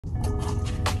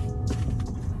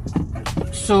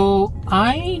So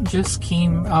I just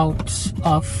came out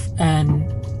of an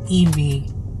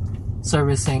EV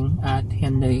servicing at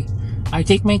Hyundai. I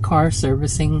take my car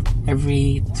servicing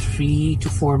every 3 to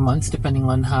 4 months depending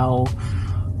on how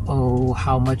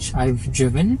much I've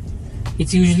driven.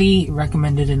 It's usually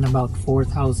recommended in about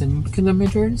 4,000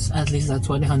 kilometers. At least that's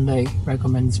what Hyundai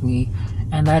recommends me,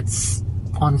 and that's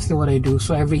honestly what I do.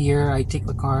 So every year I take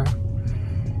the car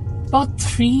about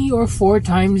 3 or 4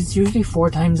 times, usually 4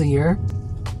 times a year.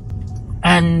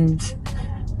 And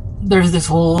there's this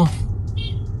whole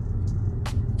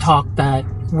talk that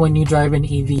when you drive an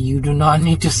EV, you do not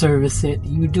need to service it.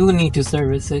 You do need to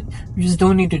service it. You just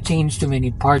don't need to change too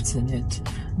many parts in it.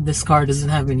 This car doesn't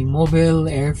have any mobile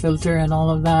air filter and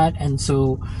all of that, and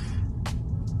so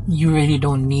you really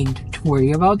don't need to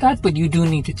worry about that, but you do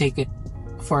need to take it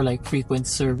for like frequent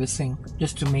servicing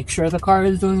just to make sure the car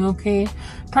is doing okay,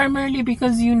 primarily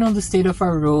because you know the state of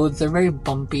our roads. They're very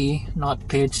bumpy, not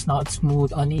pitched, not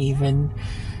smooth, uneven,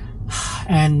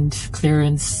 and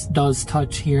clearance does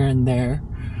touch here and there.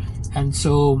 And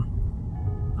so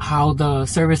how the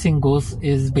servicing goes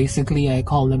is basically I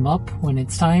call them up when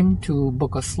it's time to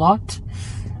book a slot.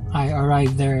 I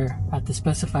arrive there at the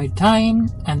specified time,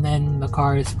 and then the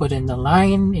car is put in the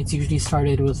line. It's usually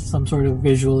started with some sort of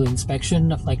visual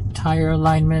inspection of like tire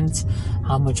alignments,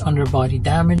 how much underbody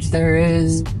damage there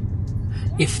is,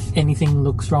 if anything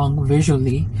looks wrong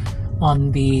visually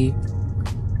on the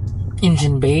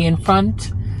engine bay in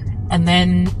front. And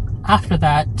then after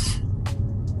that,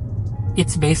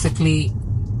 it's basically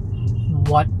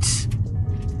what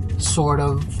sort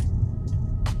of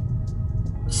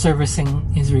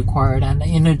servicing is required. And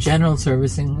in a general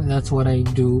servicing, that's what I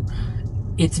do.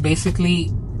 It's basically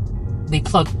they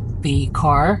plug the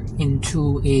car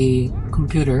into a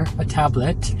computer, a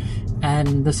tablet,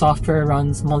 and the software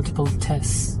runs multiple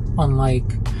tests on like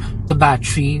the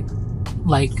battery,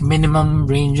 like minimum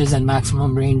ranges and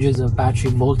maximum ranges of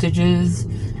battery voltages.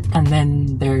 And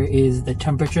then there is the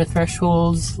temperature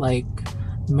thresholds, like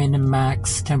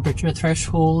min-max temperature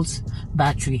thresholds,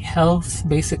 battery health,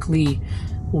 basically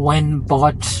when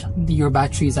bought your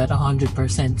battery is at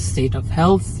 100% state of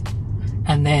health,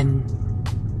 and then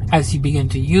as you begin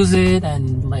to use it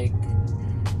and like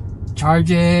charge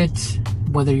it,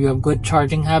 whether you have good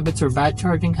charging habits or bad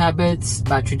charging habits,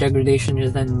 battery degradation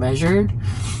is then measured.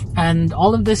 And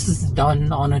all of this is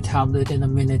done on a tablet in a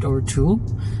minute or two.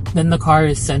 Then the car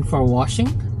is sent for washing,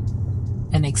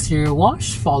 an exterior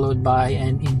wash followed by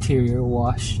an interior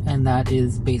wash, and that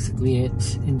is basically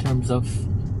it in terms of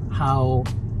how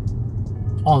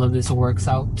all of this works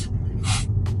out.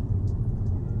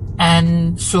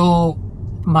 And so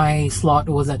my slot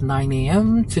was at 9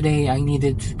 a.m. Today I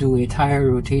needed to do a tire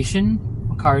rotation.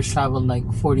 Cars traveled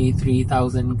like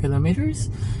 43,000 kilometers,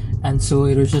 and so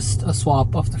it was just a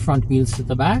swap of the front wheels to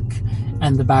the back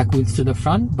and the back wheels to the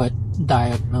front, but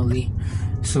diagonally.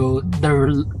 So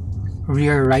the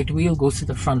rear right wheel goes to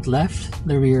the front left,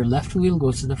 the rear left wheel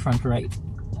goes to the front right.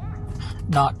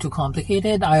 Not too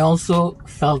complicated. I also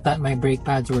felt that my brake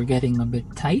pads were getting a bit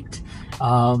tight.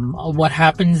 What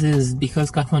happens is,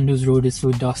 because Kathmandu's road is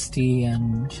so dusty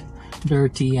and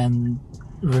dirty, and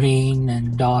rain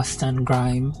and dust and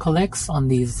grime collects on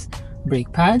these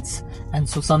brake pads, and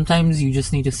so sometimes you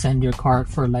just need to send your car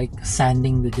for like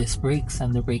sanding the disc brakes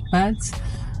and the brake pads,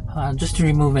 just to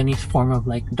remove any form of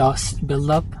like dust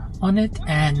buildup on it.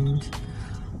 And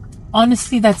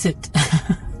honestly, that's it.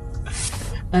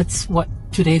 That's what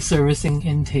today's servicing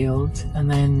entailed.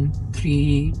 And then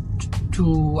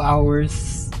 2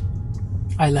 hours,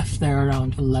 I left there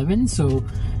around 11, so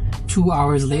 2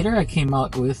 hours later I came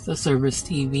out with a serviced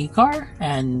EV car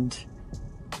and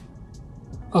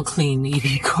a clean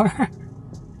EV car.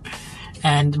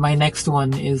 And my next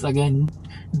one is again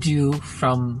due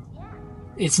from,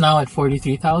 it's now at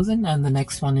 43,000, and the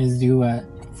next one is due at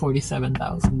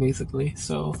 47,000 basically.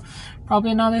 So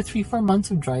probably another 3-4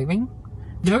 months of driving.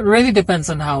 It really depends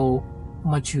on how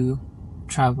much you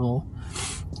travel.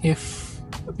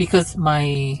 Because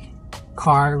my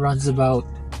car runs about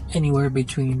anywhere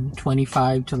between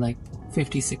 25 to like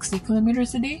 50-60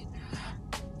 kilometers a day,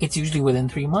 it's usually within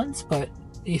 3 months. But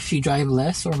if you drive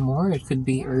less or more, it could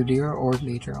be earlier or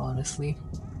later, honestly.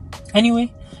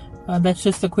 Anyway, that's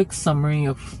just a quick summary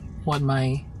of what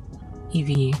my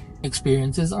EV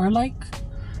experiences are like.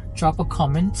 Drop a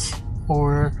comment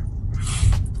or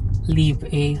leave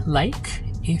a like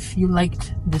if you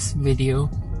liked this video.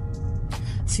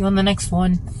 See you on the next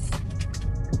one.